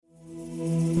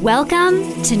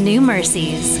Welcome to New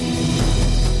Mercies,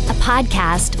 a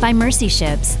podcast by Mercy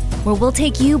Ships, where we'll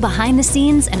take you behind the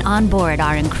scenes and on board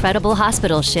our incredible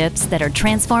hospital ships that are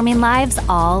transforming lives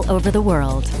all over the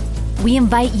world. We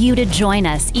invite you to join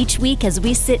us each week as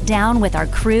we sit down with our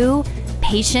crew,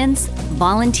 patients,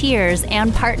 volunteers,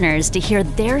 and partners to hear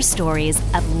their stories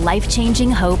of life-changing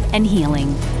hope and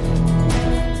healing.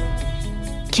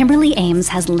 Kimberly Ames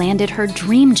has landed her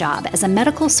dream job as a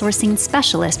medical sourcing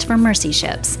specialist for Mercy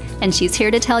Ships, and she's here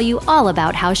to tell you all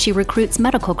about how she recruits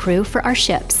medical crew for our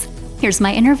ships. Here's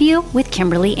my interview with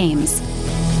Kimberly Ames.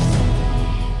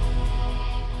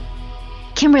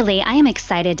 Kimberly, I am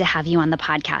excited to have you on the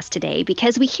podcast today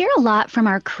because we hear a lot from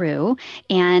our crew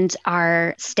and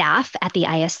our staff at the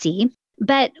ISC,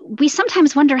 but we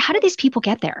sometimes wonder, how do these people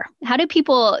get there? How do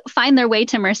people find their way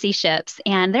to Mercy Ships?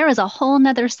 And there is a whole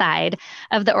nother side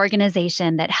of the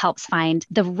organization that helps find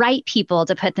the right people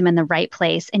to put them in the right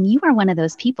place. And you are one of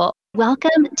those people.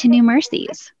 Welcome to New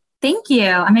Mercies. Thank you.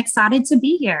 I'm excited to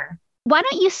be here. Why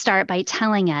don't you start by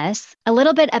telling us a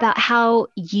little bit about how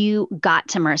you got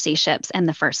to Mercy Ships in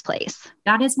the first place?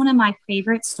 That is one of my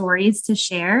favorite stories to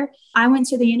share. I went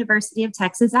to the University of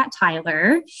Texas at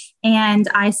Tyler, and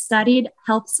I studied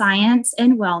health science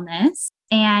and wellness.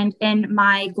 And in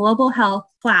my global health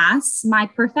class, my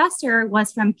professor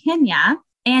was from Kenya.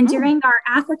 And during our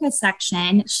Africa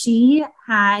section, she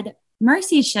had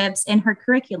Mercy Ships in her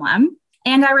curriculum.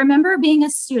 And I remember being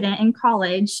a student in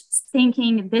college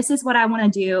thinking, this is what I want to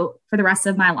do for the rest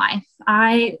of my life.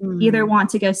 I either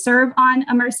want to go serve on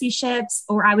a Mercy Ships,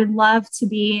 or I would love to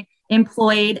be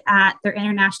employed at their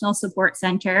International Support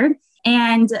Center.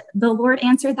 And the Lord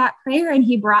answered that prayer, and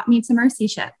he brought me to Mercy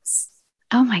Ships.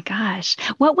 Oh my gosh.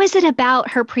 What was it about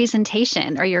her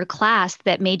presentation or your class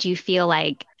that made you feel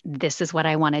like this is what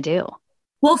I want to do?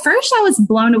 Well, first, I was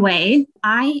blown away.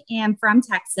 I am from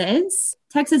Texas.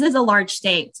 Texas is a large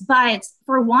state, but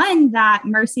for one, that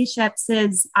Mercy Ships'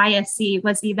 ISC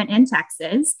was even in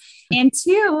Texas. And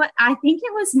two, I think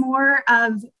it was more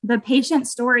of the patient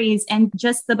stories and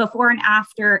just the before and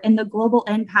after and the global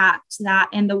impact that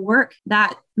and the work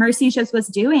that Mercy Ships was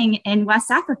doing in West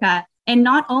Africa. And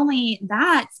not only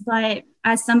that, but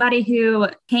as somebody who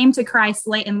came to Christ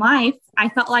late in life, I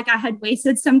felt like I had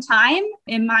wasted some time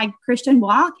in my Christian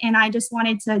walk. And I just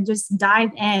wanted to just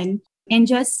dive in and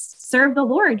just serve the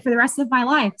Lord for the rest of my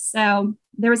life. So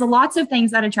there was lots of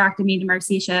things that attracted me to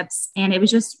Mercy Ships. And it was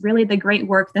just really the great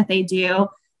work that they do,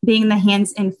 being the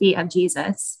hands and feet of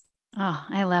Jesus. Oh,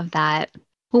 I love that.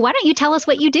 Well, why don't you tell us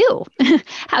what you do,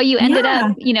 how you ended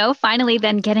up, finally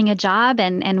then getting a job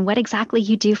and what exactly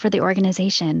you do for the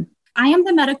organization? I am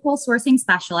the medical sourcing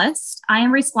specialist. I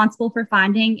am responsible for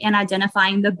finding and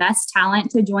identifying the best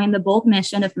talent to join the bold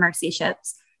mission of Mercy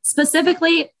Ships.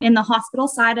 Specifically in the hospital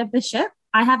side of the ship,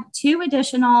 I have 2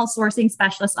 additional sourcing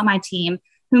specialists on my team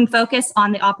whom focus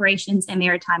on the operations and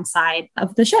maritime side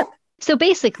of the ship. So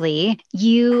basically,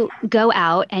 you go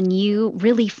out and you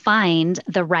really find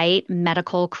the right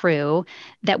medical crew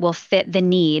that will fit the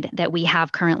need that we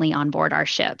have currently on board our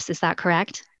ships. Is that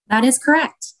correct? That is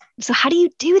correct. So how do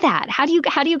you do that? How do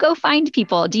you go find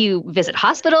people? Do you visit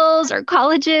hospitals or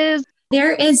colleges?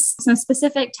 There is some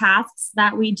specific tasks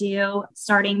that we do,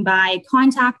 starting by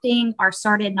contacting our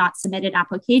started not submitted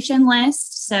application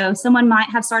list. So someone might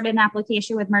have started an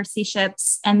application with Mercy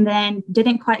Ships and then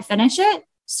didn't quite finish it.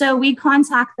 So we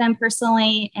contact them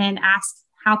personally and ask,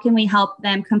 how can we help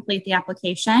them complete the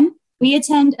application? We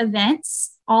attend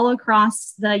events all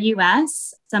across the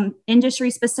U.S., some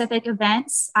industry-specific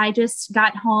events. I just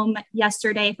got home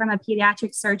yesterday from a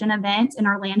pediatric surgeon event in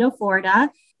Orlando, Florida,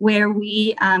 where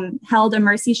we held a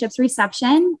Mercy Ships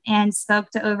reception and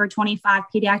spoke to over 25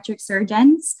 pediatric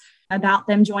surgeons about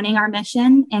them joining our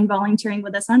mission and volunteering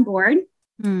with us on board.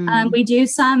 We do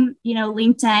some,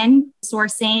 LinkedIn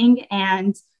sourcing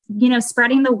and,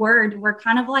 spreading the word. We're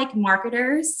kind of like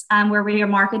marketers where we are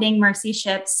marketing Mercy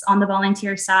Ships on the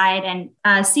volunteer side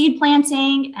and seed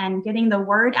planting and getting the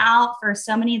word out for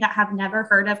so many that have never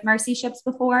heard of Mercy Ships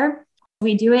before.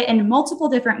 We do it in multiple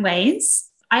different ways.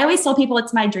 I always tell people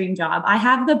it's my dream job. I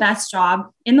have the best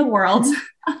job in the world.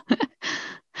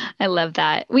 I love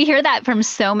that. We hear that from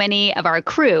so many of our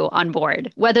crew on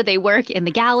board, whether they work in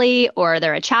the galley or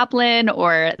they're a chaplain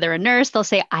or they're a nurse, they'll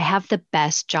say, I have the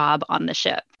best job on the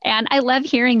ship. And I love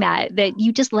hearing that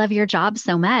you just love your job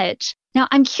so much. Now,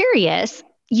 I'm curious,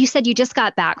 you said you just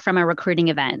got back from a recruiting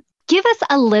event. Give us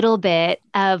a little bit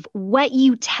of what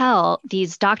you tell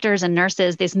these doctors and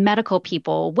nurses, these medical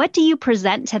people. What do you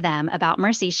present to them about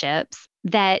Mercy Ships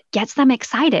that gets them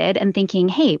excited and thinking,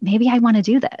 hey, maybe I want to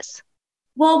do this?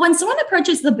 Well, when someone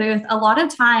approaches the booth, a lot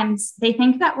of times they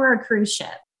think that we're a cruise ship.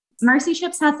 Mercy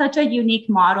Ships has such a unique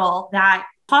model that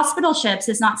hospital ships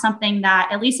is not something that,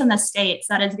 at least in the States,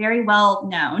 that is very well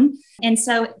known. And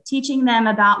so teaching them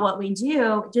about what we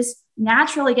do just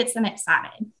naturally gets them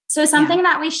excited. So something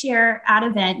that we share at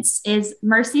events is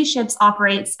Mercy Ships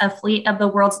operates a fleet of the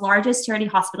world's largest charity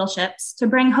hospital ships to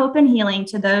bring hope and healing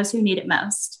to those who need it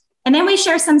most. And then we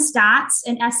share some stats.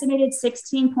 An estimated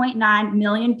 16.9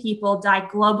 million people die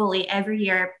globally every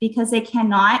year because they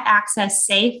cannot access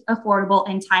safe, affordable,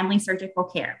 and timely surgical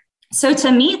care. So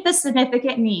to meet this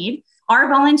significant need, our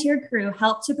volunteer crew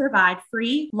helped to provide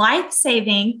free,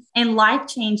 life-saving, and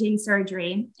life-changing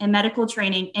surgery and medical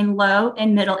training in low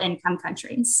and middle-income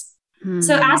countries.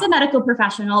 So as a medical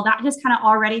professional, that just kind of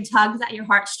already tugs at your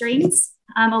heartstrings.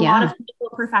 A lot of medical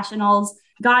professionals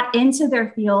got into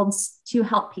their fields to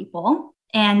help people.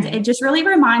 And it just really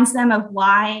reminds them of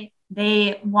why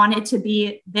they wanted to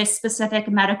be this specific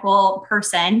medical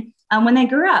person when they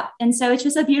grew up. And so it's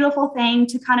just a beautiful thing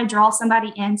to kind of draw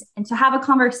somebody in and to have a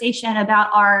conversation about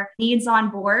our needs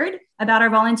on board, about our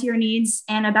volunteer needs,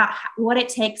 and about what it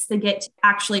takes to get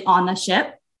actually on the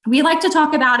ship. We like to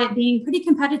talk about it being pretty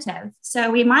competitive.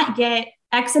 So we might get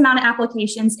X amount of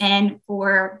applications in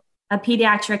for a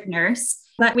pediatric nurse,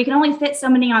 but we can only fit so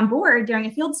many on board during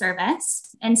a field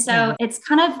service. And so it's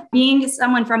kind of being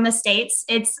someone from the States.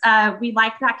 It's we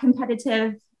like that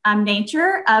competitive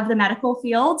nature of the medical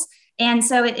fields. And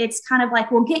so it's kind of like,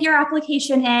 we'll get your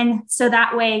application in so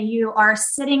that way you are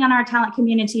sitting on our talent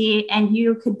community and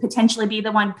you could potentially be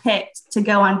the one picked to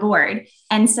go on board.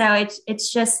 And so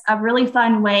it's just a really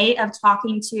fun way of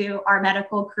talking to our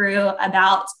medical crew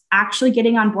about actually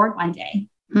getting on board one day.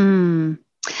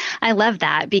 I love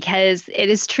that because it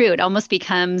is true. It almost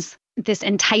becomes this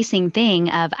enticing thing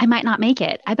of, I might not make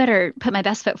it. I better put my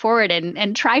best foot forward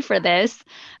and try for this.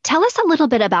 Tell us a little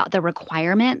bit about the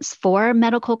requirements for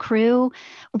medical crew.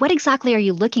 What exactly are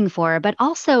you looking for? But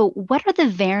also, what are the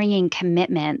varying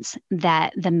commitments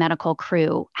that the medical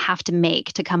crew have to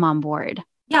make to come on board?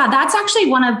 Yeah, that's actually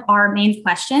one of our main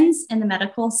questions in the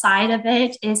medical side of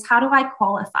it is, how do I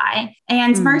qualify?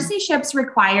 And Mercy Ships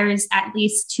requires at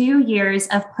least 2 years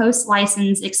of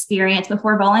post-license experience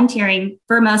before volunteering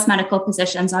for most medical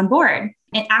positions on board.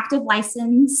 An active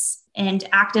license and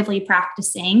actively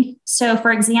practicing. So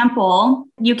for example,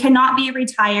 you cannot be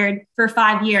retired for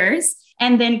 5 years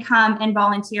and then come and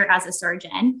volunteer as a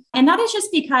surgeon. And that is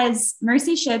just because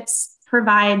Mercy Ships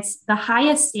provides the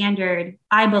highest standard,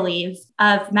 I believe,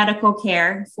 of medical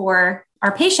care for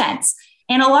our patients.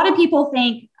 And a lot of people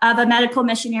think of a medical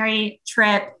missionary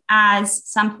trip as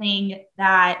something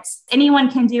that anyone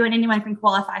can do and anyone can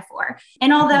qualify for.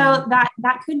 And although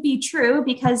that could be true,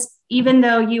 because even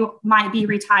though you might be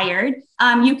retired,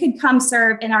 you could come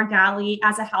serve in our galley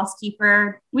as a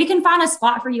housekeeper. We can find a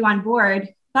spot for you on board.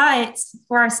 But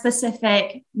for our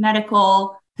specific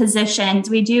medical positions,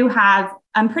 we do have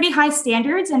pretty high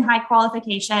standards and high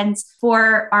qualifications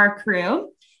for our crew.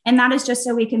 And that is just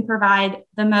so we can provide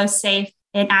the most safe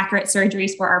and accurate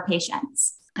surgeries for our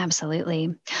patients.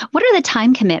 Absolutely. What are the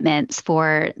time commitments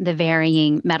for the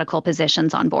varying medical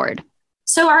positions on board?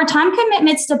 So our time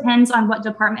commitments depends on what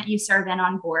department you serve in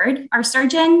on board. Our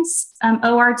surgeons,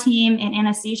 OR team, and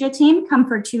anesthesia team come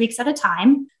for 2 weeks at a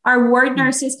time. Our ward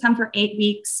nurses come for 8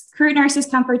 weeks. Crew nurses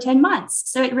come for 10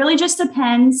 months. So it really just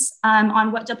depends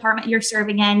on what department you're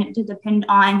serving in to depend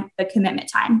on the commitment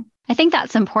time. I think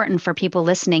that's important for people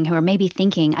listening who are maybe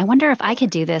thinking, I wonder if I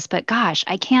could do this, but gosh,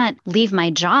 I can't leave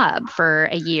my job for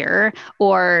a year,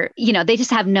 or, they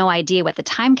just have no idea what the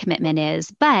time commitment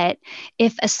is. But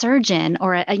if a surgeon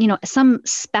or, some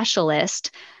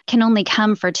specialist can only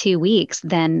come for 2 weeks,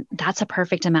 then that's a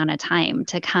perfect amount of time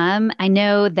to come. I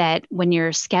know that when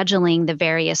you're scheduling the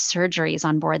various surgeries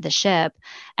on board the ship,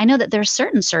 I know that there are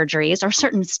certain surgeries or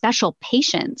certain special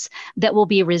patients that will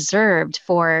be reserved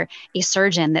for a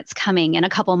surgeon that's coming in a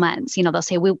couple months. They'll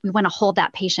say, we want to hold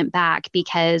that patient back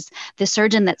because the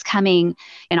surgeon that's coming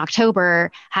in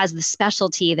October has the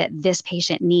specialty that this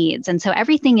patient needs. And so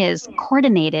everything is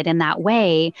coordinated in that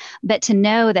way. But to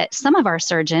know that some of our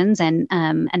surgeons and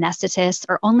anesthetists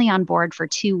are only on board for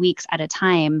 2 weeks at a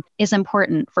time is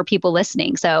important for people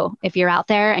listening. So if you're out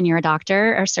there and you're a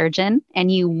doctor or surgeon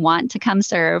and you want to come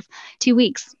serve, 2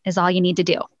 weeks is all you need to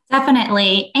do.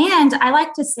 Definitely. And I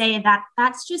like to say that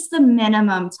that's just the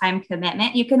minimum time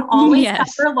commitment. You can always come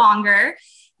for longer.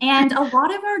 And a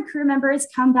lot of our crew members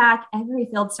come back every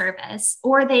field service,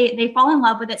 or they fall in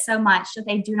love with it so much that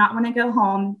they do not want to go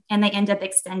home and they end up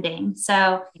extending.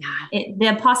 So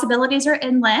the possibilities are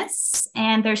endless,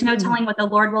 and there's no telling what the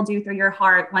Lord will do through your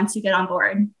heart once you get on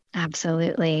board.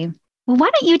 Absolutely. Well,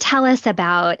 why don't you tell us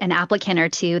about an applicant or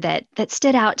two that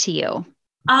stood out to you?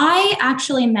 I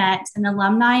actually met an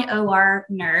alumni OR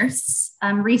nurse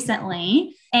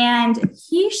recently, and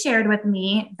he shared with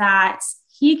me that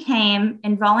he came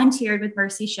and volunteered with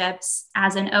Mercy Ships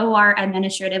as an OR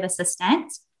administrative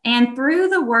assistant. And through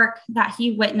the work that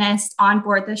he witnessed on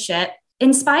board the ship,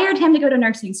 inspired him to go to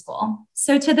nursing school.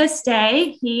 So to this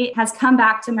day, he has come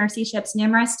back to Mercy Ships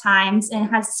numerous times and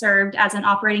has served as an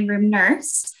operating room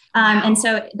nurse. Wow. And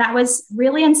so that was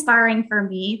really inspiring for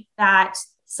me that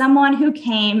someone who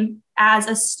came as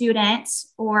a student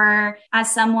or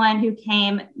as someone who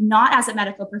came not as a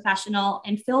medical professional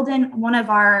and filled in one of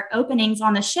our openings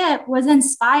on the ship was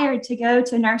inspired to go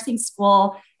to nursing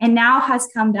school and now has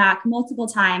come back multiple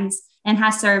times and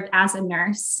has served as a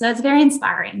nurse. So it's very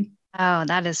inspiring. Oh,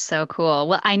 that is so cool.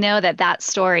 Well, I know that that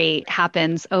story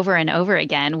happens over and over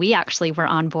again. We actually were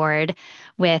on board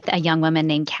with a young woman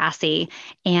named Cassie,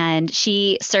 and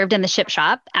she served in the ship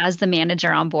shop as the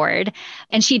manager on board.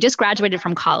 And she just graduated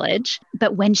from college.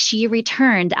 But when she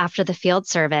returned after the field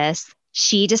service,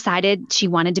 she decided she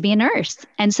wanted to be a nurse.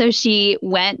 And so she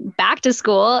went back to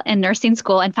school and nursing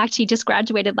school. In fact, she just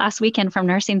graduated last weekend from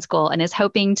nursing school and is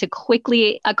hoping to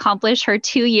quickly accomplish her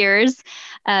 2 years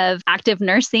of active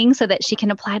nursing so that she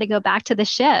can apply to go back to the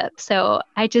ship. So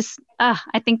I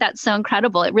think that's so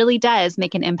incredible. It really does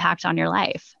make an impact on your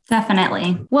life.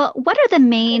 Definitely. Well, what are the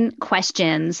main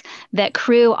questions that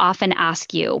crew often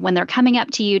ask you when they're coming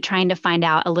up to you trying to find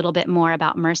out a little bit more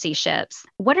about Mercy Ships?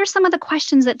 What are some of the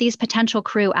questions that these potential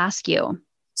crew ask you?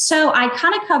 So I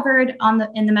kind of covered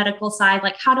in the medical side,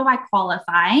 like how do I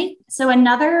qualify? So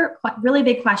another really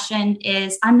big question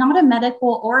is, I'm not a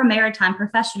medical or a maritime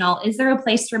professional. Is there a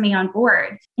place for me on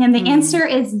board? And the answer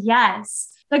is yes.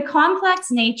 The complex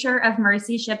nature of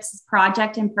Mercy Ships'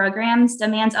 project and programs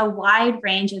demands a wide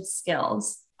range of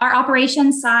skills. Our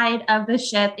operations side of the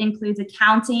ship includes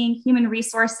accounting, human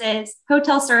resources,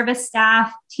 hotel service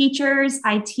staff, teachers,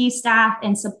 IT staff,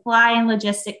 and supply and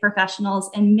logistic professionals,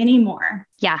 and many more.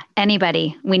 Yeah,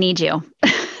 anybody, we need you.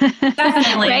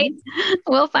 Definitely. Right?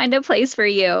 We'll find a place for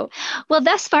you. Well,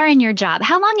 thus far in your job,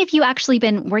 how long have you actually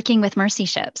been working with Mercy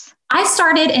Ships? I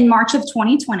started in March of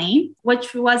 2020,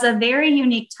 which was a very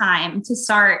unique time to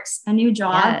start a new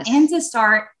job and to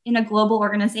start in a global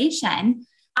organization.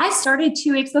 I started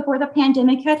 2 weeks before the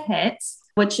pandemic had hit,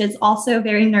 which is also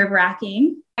very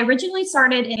nerve-wracking. I originally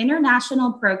started in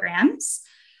international programs.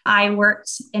 I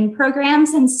worked in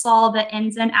programs and saw the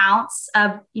ins and outs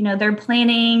of, their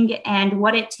planning and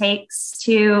what it takes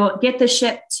to get the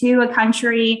ship to a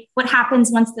country, what happens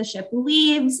once the ship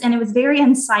leaves. And it was very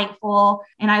insightful,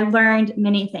 and I learned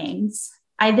many things.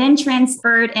 I then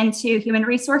transferred into human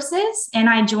resources, and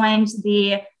I joined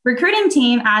the recruiting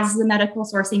team as the medical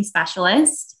sourcing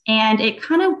specialist. And it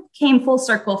kind of came full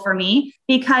circle for me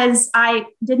because I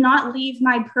did not leave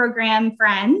my program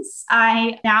friends.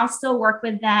 I now still work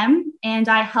with them, and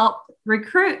I help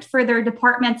recruit for their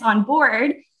departments on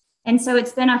board. And so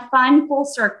it's been a fun full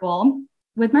circle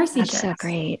with Mercy Ships. That's so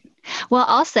great. Well,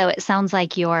 also, it sounds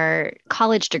like your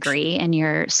college degree and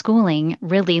your schooling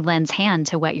really lends hand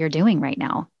to what you're doing right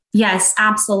now. Yes,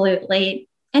 absolutely.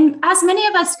 And as many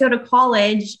of us go to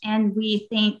college and we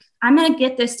think, I'm going to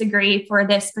get this degree for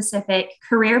this specific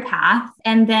career path.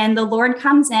 And then the Lord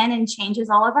comes in and changes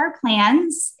all of our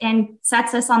plans and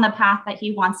sets us on the path that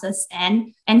he wants us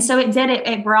in. And so it did.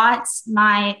 It brought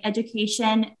my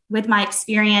education with my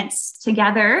experience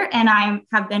together. And I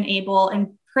have been able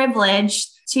and privileged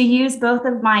to use both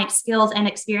of my skills and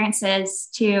experiences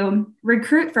to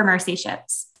recruit for Mercy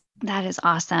Ships. That is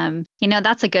awesome.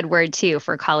 That's a good word too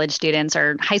for college students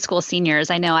or high school seniors.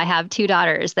 I know I have 2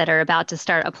 daughters that are about to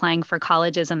start applying for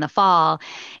colleges in the fall,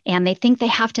 and they think they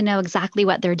have to know exactly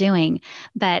what they're doing.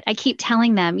 But I keep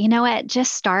telling them, you know what,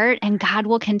 just start and God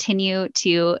will continue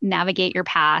to navigate your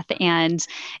path. And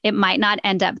it might not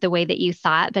end up the way that you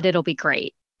thought, but it'll be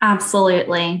great.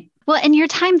 Absolutely. Well, in your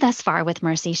time thus far with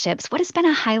Mercy Ships, what has been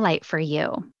a highlight for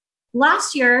you?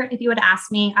 Last year, if you would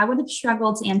ask me, I would have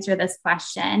struggled to answer this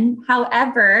question.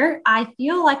 However, I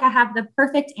feel like I have the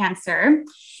perfect answer.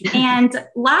 And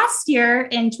last year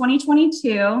in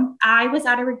 2022, I was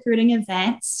at a recruiting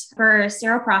event for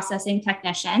sterile processing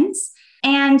technicians.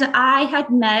 And I had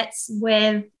met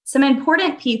with some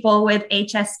important people with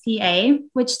HSPA,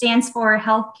 which stands for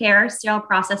Healthcare Sterile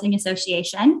Processing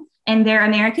Association, and they're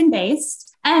American based.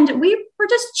 And we were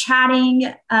just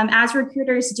chatting as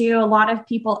recruiters do. A lot of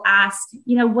people ask,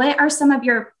 what are some of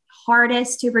your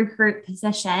hardest to recruit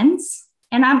positions?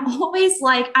 And I'm always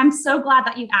like, I'm so glad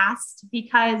that you asked,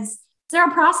 because sterile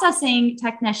processing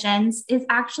technicians is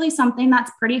actually something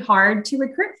that's pretty hard to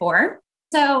recruit for.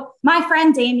 So my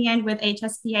friend Damien with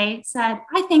HSPA said,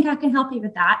 I think I can help you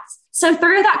with that. So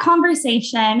through that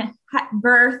conversation,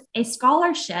 birthed a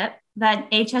scholarship that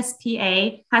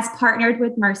HSPA has partnered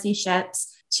with Mercy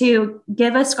Ships to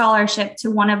give a scholarship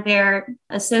to one of their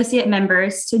associate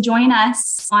members to join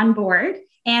us on board.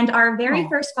 And our very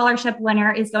first scholarship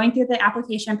winner is going through the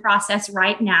application process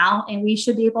right now. And we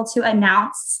should be able to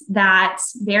announce that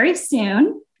very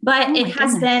soon. But it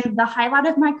has been the highlight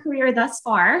of my career thus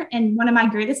far. And one of my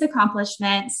greatest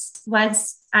accomplishments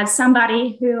was as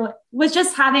somebody who was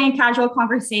just having a casual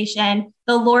conversation,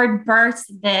 the Lord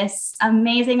birthed this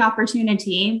amazing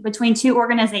opportunity between two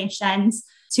organizations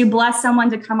to bless someone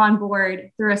to come on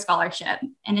board through a scholarship.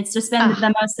 And it's just been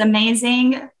the most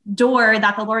amazing door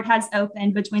that the Lord has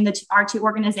opened between our two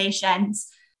organizations.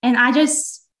 And I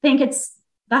just think it's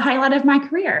the highlight of my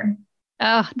career.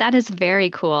 Oh, that is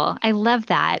very cool. I love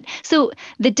that. So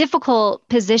the difficult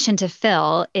position to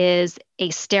fill is a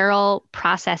sterile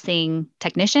processing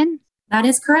technician? That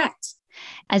is correct.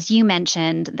 As you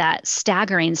mentioned, that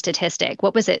staggering statistic,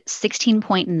 what was it?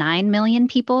 16.9 million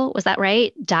people, was that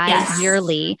right? Die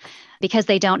yearly because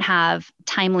they don't have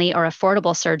timely or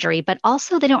affordable surgery, but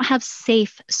also they don't have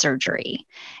safe surgery.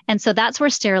 And so that's where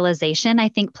sterilization, I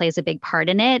think, plays a big part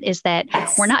in it, is that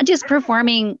we're not just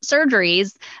performing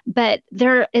surgeries, but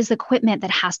there is equipment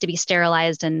that has to be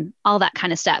sterilized and all that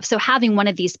kind of stuff. So having one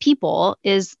of these people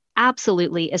is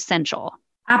absolutely essential.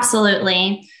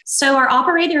 Absolutely. So our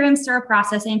operating room sterile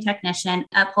processing technician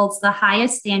upholds the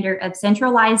highest standard of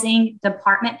centralizing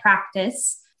department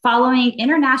practice, following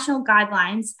international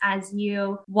guidelines as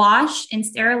you wash and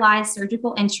sterilize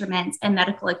surgical instruments and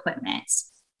medical equipment.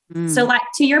 So like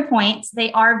to your point,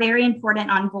 they are very important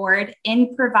on board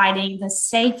in providing the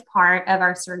safe part of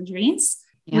our surgeries.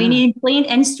 Yeah. We need clean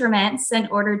instruments in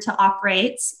order to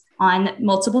operate on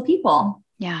multiple people.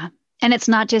 Yeah. And it's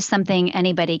not just something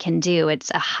anybody can do.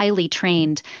 It's a highly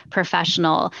trained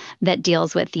professional that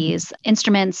deals with these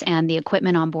instruments and the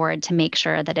equipment on board to make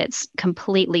sure that it's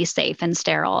completely safe and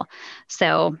sterile.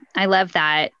 So I love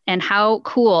that. And how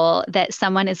cool that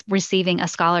someone is receiving a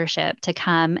scholarship to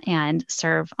come and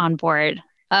serve on board.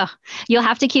 Oh, you'll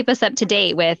have to keep us up to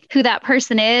date with who that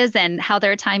person is and how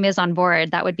their time is on board.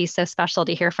 That would be so special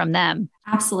to hear from them.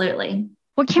 Absolutely.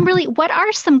 Well, Kimberly, what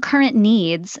are some current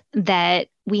needs that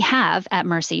we have at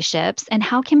Mercy Ships, and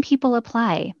how can people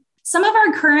apply? Some of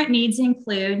our current needs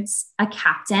includes a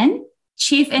captain,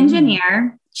 chief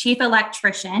engineer, chief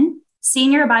electrician,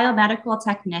 senior biomedical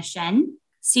technician,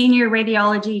 senior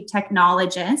radiology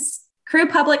technologist, crew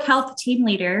public health team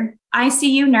leader,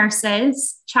 ICU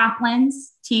nurses,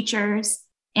 chaplains, teachers,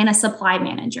 and a supply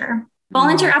manager.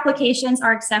 Volunteer applications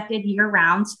are accepted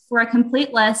year-round. For a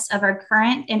complete list of our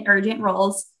current and urgent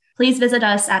roles, please visit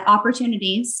us at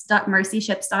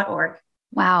opportunities.mercyships.org.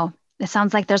 Wow. It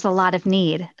sounds like there's a lot of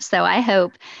need. So I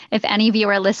hope if any of you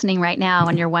are listening right now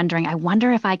and you're wondering, I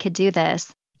wonder if I could do this,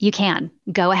 you can.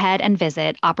 Go ahead and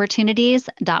visit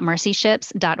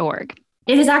opportunities.mercyships.org.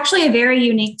 It is actually a very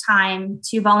unique time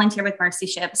to volunteer with Mercy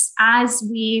Ships. As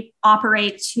we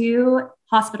operate 2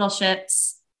 hospital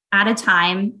ships at a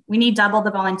time, we need double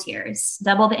the volunteers,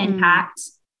 double the impact,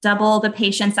 double the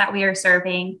patients that we are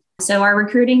serving. So our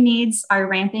recruiting needs are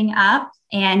ramping up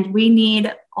and we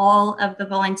need all of the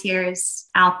volunteers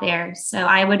out there. So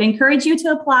I would encourage you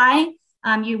to apply.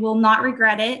 You will not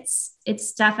regret it.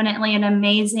 It's definitely an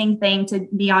amazing thing to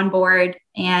be on board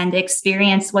and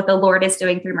experience what the Lord is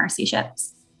doing through Mercy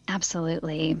Ships.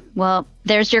 Absolutely. Well,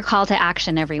 there's your call to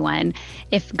action, everyone.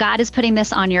 If God is putting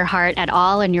this on your heart at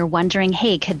all and you're wondering,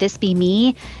 hey, could this be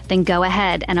me? Then go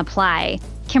ahead and apply.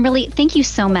 Kimberly, thank you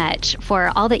so much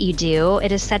for all that you do.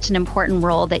 It is such an important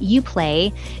role that you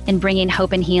play in bringing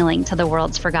hope and healing to the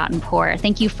world's forgotten poor.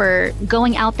 Thank you for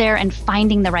going out there and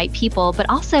finding the right people, but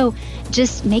also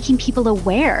just making people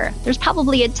aware. There's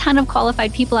probably a ton of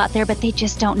qualified people out there, but they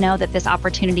just don't know that this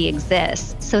opportunity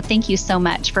exists. So thank you so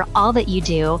much for all that you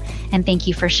do. And thank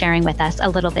you for sharing with us a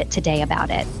little bit today about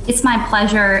it. It's my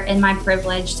pleasure and my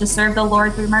privilege to serve the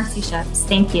Lord through Mercy Ships.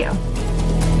 Thank you.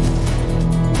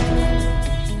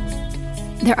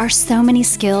 There are so many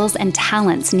skills and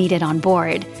talents needed on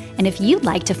board. And if you'd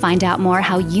like to find out more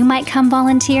how you might come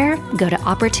volunteer, go to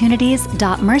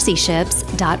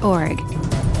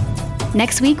opportunities.mercyships.org.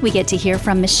 Next week, we get to hear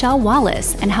from Michelle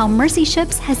Wallace and how Mercy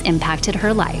Ships has impacted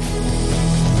her life.